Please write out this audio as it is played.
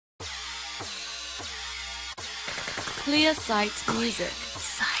Clear Sight Music.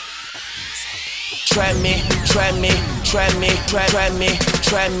 Try me, try me, try me, try me,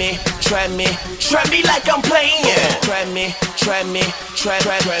 try me, try me, try me like I'm playing. Try me, try me, try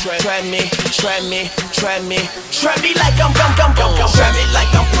me, try me, try me, try me like I'm try me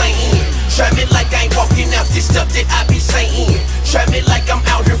like I'm playing. Try me like I ain't walking out this stuff that I be saying. Try me like I'm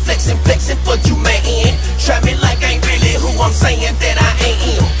out here flexing for you, man. Try me like I ain't really who I'm saying that I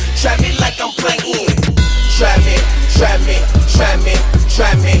ain't. Try me like I'm playing. Try me, try me, try me,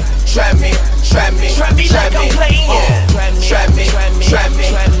 try me, try me, try me, try me like I'm playing. Try me, try me, try me,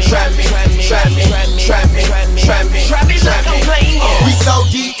 try me, try me, try me, try me, try me, try me like I'm playing. We so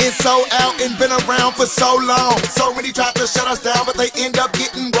deep and so out and been around for so long. So many tried to shut us down, but they end up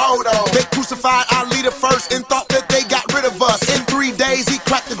getting rolled on. They crucified our leader first and thought that they got rid of us. In 3 days he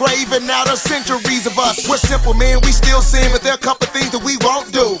cracked the grave and now there's centuries of us. We're simple, man, we still sin, but there are a couple things that we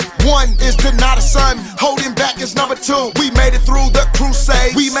won't do. One is deny the son, holding back is number 2. We made it through the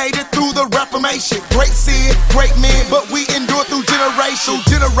crusade, we made it through the Reformation. Great sin, great men, but we endure through generation.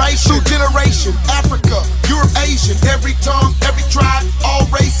 Africa, Europe, Asian, every tongue, every tribe, all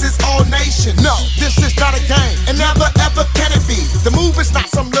races, all nations. No, this is not a game, and never ever can it be. The move is not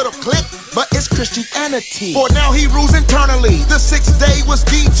some little clique, but it's Christianity. For now he rules internally. The 6th day was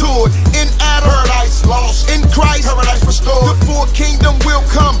detoured in Adam, paradise lost. In Christ, paradise restored. The full kingdom will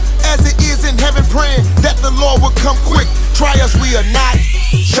come as it is in heaven, praying that the Lord will come quick. Try us, we are not.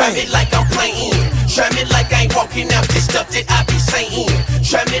 Try me like I'm playing. Try me like I ain't walking out this stuff that I be saying.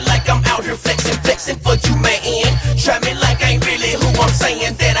 Try me like I'm out here flexing for you, man. Try me like I ain't really who I'm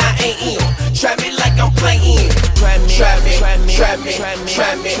saying that I ain't. Try me like I'm playing. Try me, try me, try me,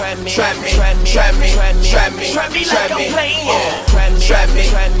 try me, try me, try me, try me, try me, try me like I'm playing. Try me,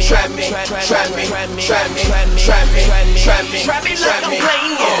 try me, try me, try me, try me, try me, try me, try me like I'm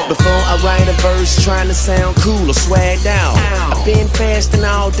playing. Before I write a verse, trying to sound cool or swagged out. I've been fasting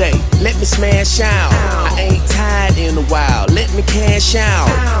all day, let me smash out. I ain't tired in a while, let me cash out.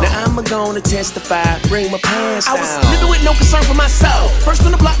 Now I'm gonna testify, bring my past out. I was living with no concern for my soul. First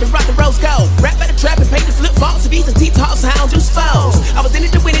on the block to rock the rose gold. Rap at the trap and paint the flip flops, V's and T-tops, how juice foes. I was in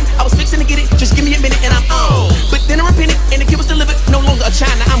it to win it, I was fixing to get it. Just give me a minute and I'm on. But then I repented and the kid was delivered. No longer a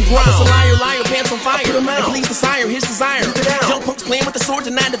child, now I'm grown. I was a liar, pants on fire. And please desire his desire. Young punks playing with the sword,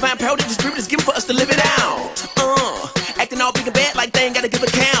 denying divine power that the spirit is given for us to live it out. Acting all big and bad like they ain't gotta give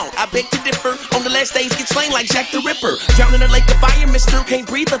account. I beg to differ. On the last days get slain like Jack the Ripper. Drown in a lake of fire, mister. Can't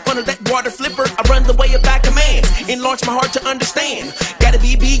breathe up under that water flipper. I run the way of thy commands. Enlarge my heart to understand. Gotta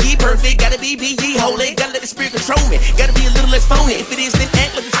be ye perfect. Gotta be ye holy. Gotta let the spirit control me. Gotta be a little less phony. If it is, then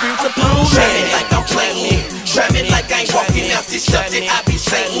act like the spirit's opposed. Try me like I'm playing. Try me like I ain't walking out this stuff that I be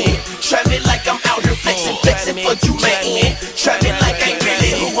saying. Try me like I'm out here flexing for you, man. Try me like I ain't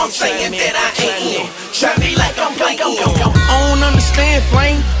really who I'm saying that I ain't. Try me like I'm playing. I don't understand,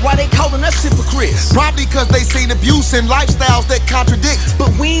 Flame, why they calling us hypocrites. Probably cause they seen abuse and lifestyles that contradict. But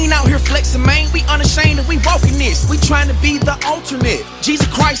we ain't out here flexing, man. We unashamed and we walking this. We trying to be the alternate. Jesus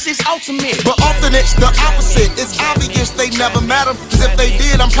Christ is ultimate. But often it's the opposite. It's obvious they never met him. Cause if they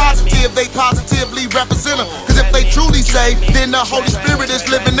did, I'm positive they positively represent him. Cause if they truly say, then the Holy Spirit is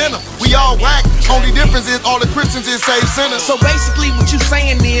living in them. We all whack. Only difference is all the Christians is saved sinners. So basically what you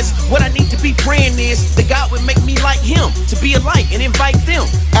saying is, what I need to be praying is, that God would make me like him, to be a light and invite them.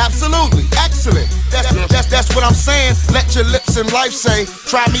 Absolutely, excellent. That's what I'm saying. Let your lips and life say,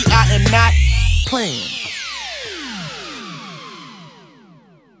 try me, I am not playing.